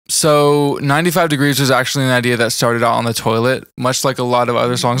So 95 Degrees was actually an idea that started out on the toilet, much like a lot of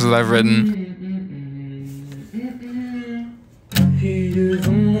other songs that I've written. Heat of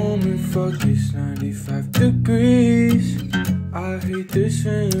the moment, fuck this 95 degrees. I hate this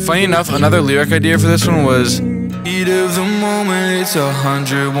feeling. Funny enough, another lyric idea for this one was heat of the moment, it's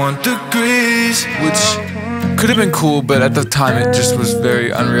 101 degrees, which could have been cool, but at the time it just was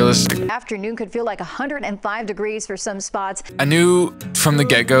very unrealistic. Afternoon could feel like 105 degrees for some spots. I knew from the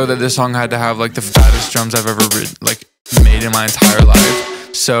get-go that this song had to have like the fattest drums I've ever made in my entire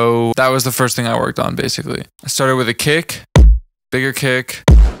life. So that was the first thing I worked on, basically. I started with a kick, bigger kick,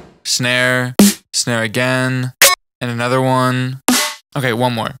 snare, snare again, and another one. Okay,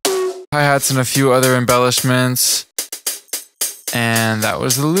 one more. Hi-hats and a few other embellishments. And that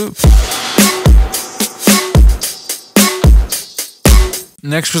was the loop.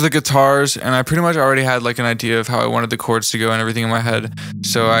 Next was the guitars, and I pretty much already had like an idea of how I wanted the chords to go and everything in my head.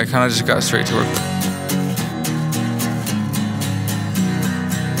 So I kind of just got straight to work.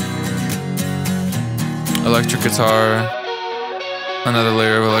 Electric guitar. Another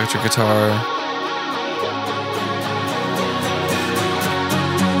layer of electric guitar.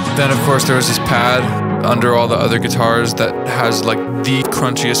 Then of course there was this pad under all the other guitars that has like the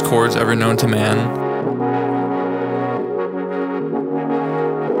crunchiest chords ever known to man.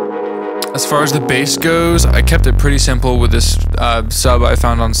 As far as the bass goes, I kept it pretty simple with this sub I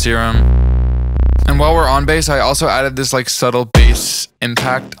found on Serum. And while we're on bass, I also added this like subtle bass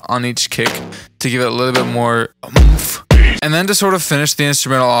impact on each kick to give it a little bit more oomph. And then to sort of finish the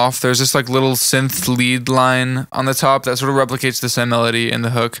instrumental off, there's this like little synth lead line on the top that sort of replicates the same melody in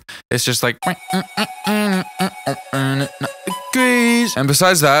the hook. It's just like... And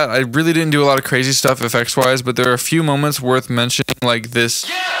besides that, I really didn't do a lot of crazy stuff effects-wise, but there are a few moments worth mentioning, like this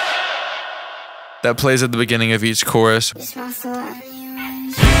that plays at the beginning of each chorus.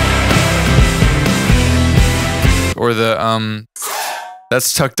 Or the,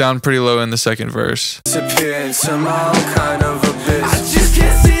 that's tucked down pretty low in the second verse.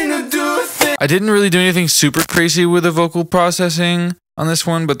 I didn't really do anything super crazy with the vocal processing on this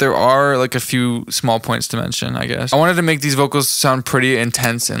one, but there are like a few small points to mention, I guess. I wanted to make these vocals sound pretty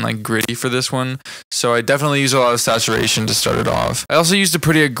intense and like gritty for this one, so I definitely used a lot of saturation to start it off. I also used a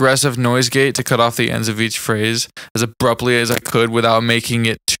pretty aggressive noise gate to cut off the ends of each phrase as abruptly as I could without making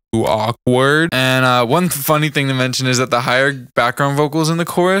it too awkward. And one funny thing to mention is that the higher background vocals in the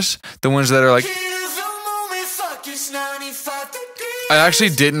chorus, the ones that are like... I actually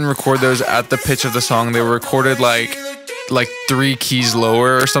didn't record those at the pitch of the song. They were recorded like 3 keys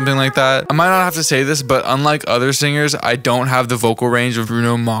lower or something like that. I might not have to say this, but unlike other singers, I don't have the vocal range of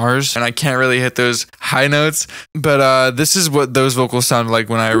Bruno Mars, and I can't really hit those high notes. But this is what those vocals sounded like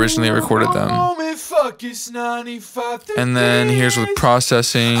when I originally recorded them. And then here's with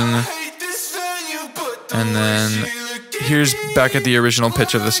processing. And then here's back at the original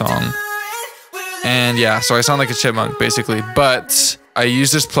pitch of the song. And yeah, so I sound like a chipmunk basically, but I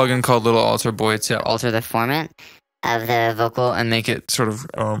use this plugin called Little Alter Boy to alter the format of the vocal and make it sort of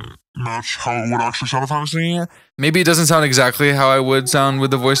match how it would actually sound if I was singing it. Maybe it doesn't sound exactly how I would sound with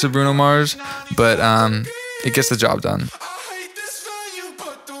the voice of Bruno Mars, but it gets the job done.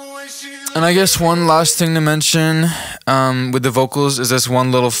 And I guess one last thing to mention with the vocals is this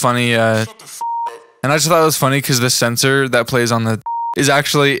one little funny, and I just thought it was funny because the sensor that plays on the is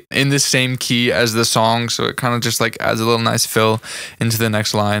actually in the same key as the song, so it kind of just like adds a little nice fill into the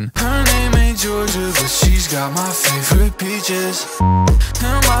next line. Her name ain't Georgia, but she's got my favorite peaches.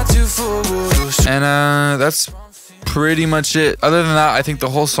 And that's pretty much it. Other than that, I think the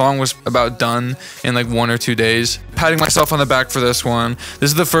whole song was about done in like 1 or 2 days. Patting myself on the back for this one.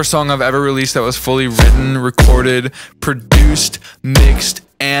 This is the first song I've ever released that was fully written, recorded, produced, mixed,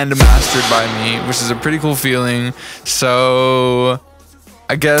 and mastered by me, which is a pretty cool feeling. So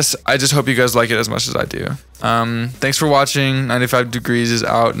I guess I just hope you guys like it as much as I do. Thanks for watching. 95 Degrees is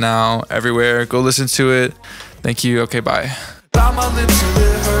out now everywhere. Go listen to it. Thank you. Okay, bye. My lips till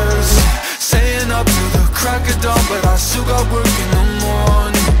it hurts, staying up to the crack of dawn, but I still got work in the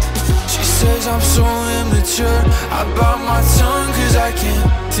morning. She says I'm so immature, I bite my tongue cause I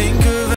can't think of